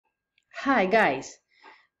Hi guys,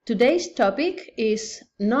 today's topic is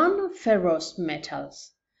non-ferrous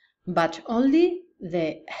metals, but only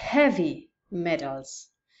the heavy metals.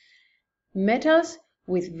 Metals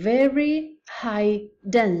with very high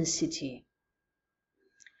density.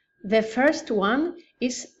 The first one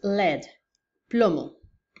is lead, plomo.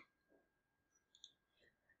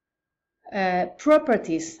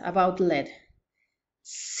 Properties about lead: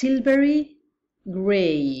 silvery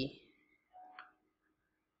gray,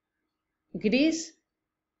 gris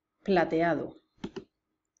plateado,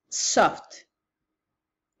 soft,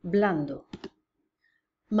 blando,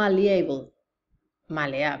 malleable,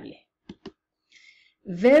 maleable.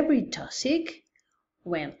 Very toxic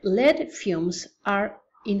when lead fumes are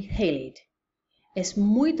inhaled. Es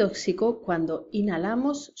muy tóxico cuando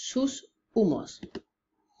inhalamos sus humos.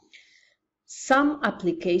 Some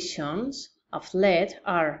applications of lead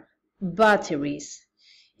are batteries.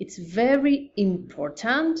 It's very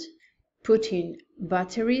important putting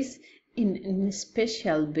batteries in a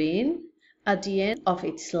special bin at the end of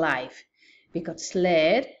its life, because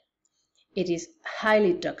lead, it is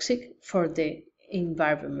highly toxic for the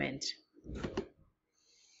environment.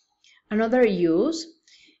 Another use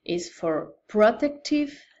is for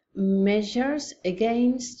protective measures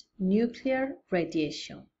against nuclear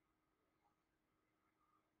radiation.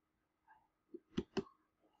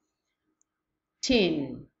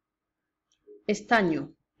 Tin, estaño.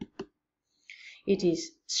 It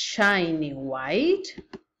is shiny white,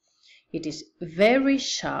 it is very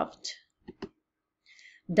soft,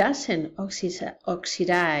 doesn't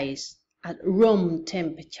oxidize at room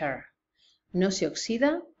temperature, no se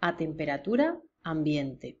oxida a temperatura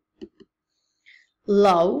ambiente.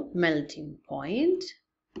 Low melting point,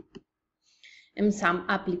 and some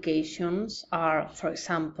applications are, for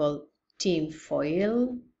example, tin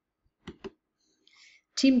foil,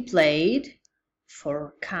 tin plate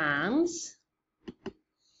for cans,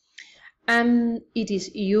 and it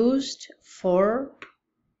is used for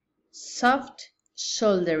soft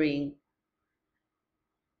soldering,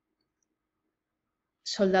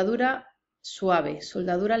 soldadura suave,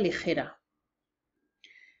 soldadura ligera.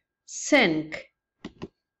 Zinc.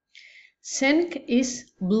 Zinc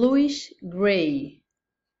is bluish gray,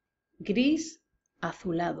 gris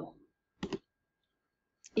azulado.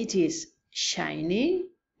 It is shiny.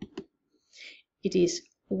 It is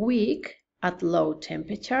weak at low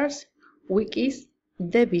temperatures. Weak is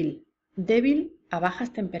débil, débil a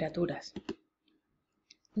bajas temperaturas.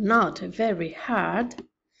 Not very hard,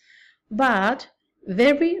 but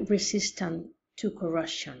very resistant to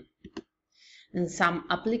corrosion. And some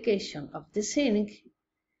application of the zinc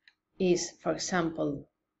is, for example,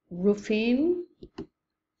 roofing,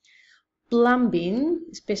 plumbing,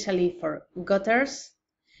 especially for gutters.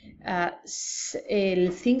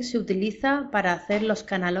 El zinc se utiliza para hacer los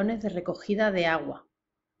canalones de recogida de agua.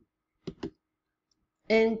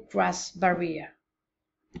 And cross barrier.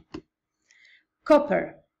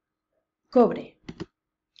 Copper, cobre.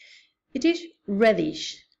 It is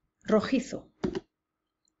reddish, rojizo,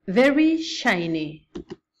 very shiny,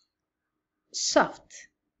 soft,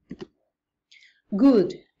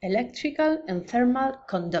 good electrical and thermal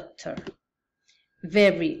conductor,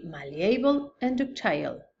 very malleable and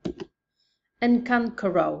ductile, and can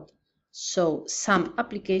corrode. So some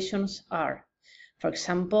applications are, for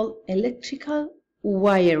example, electrical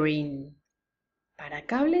wiring, para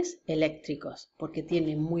cables eléctricos, porque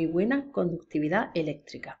tiene muy buena conductividad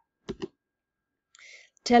eléctrica.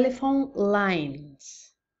 Telephone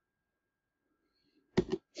lines,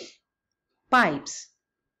 pipes,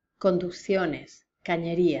 conducciones,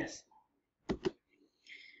 cañerías.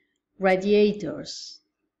 Radiators,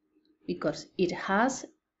 because it has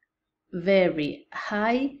very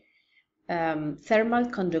high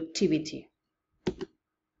thermal conductivity.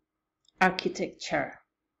 Architecture.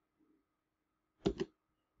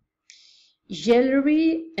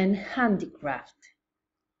 Jewelry and handicraft,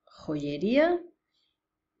 joyería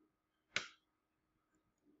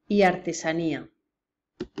y artesanía.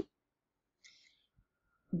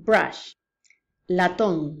 Brush,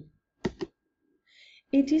 latón.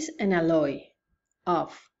 It is an alloy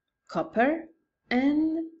of copper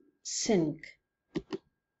and zinc,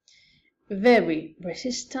 very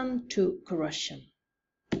resistant to corrosion.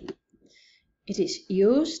 It is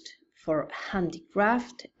used for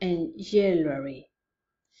handicraft and jewelry.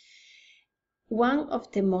 One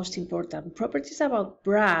of the most important properties about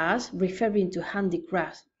brass referring to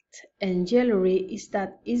handicraft and jewelry is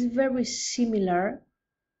that it's very similar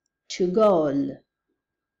to gold.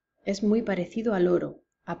 Es muy parecido al oro,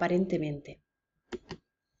 aparentemente.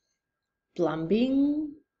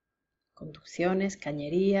 Plumbing, conducciones,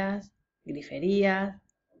 cañerías, griferías.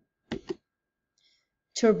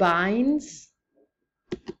 turbines,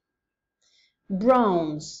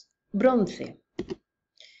 bronze.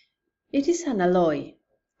 It is an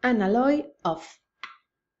alloy of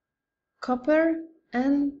copper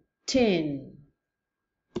and tin.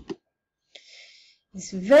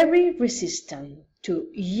 It's very resistant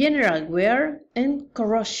to general wear and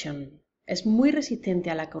corrosion. Es muy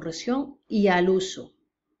resistente a la corrosión y al uso.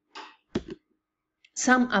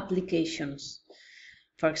 Some applications,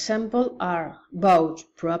 for example, are boat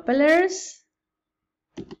propellers,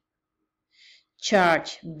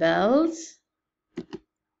 charge belts,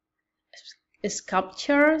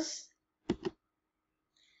 sculptures,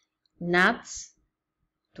 nuts,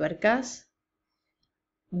 tuercas,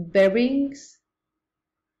 bearings,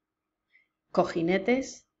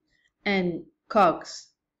 cojinetes, and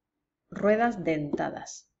cogs, ruedas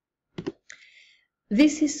dentadas.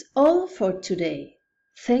 This is all for today.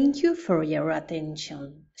 Thank you for your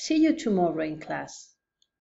attention. See you tomorrow in class.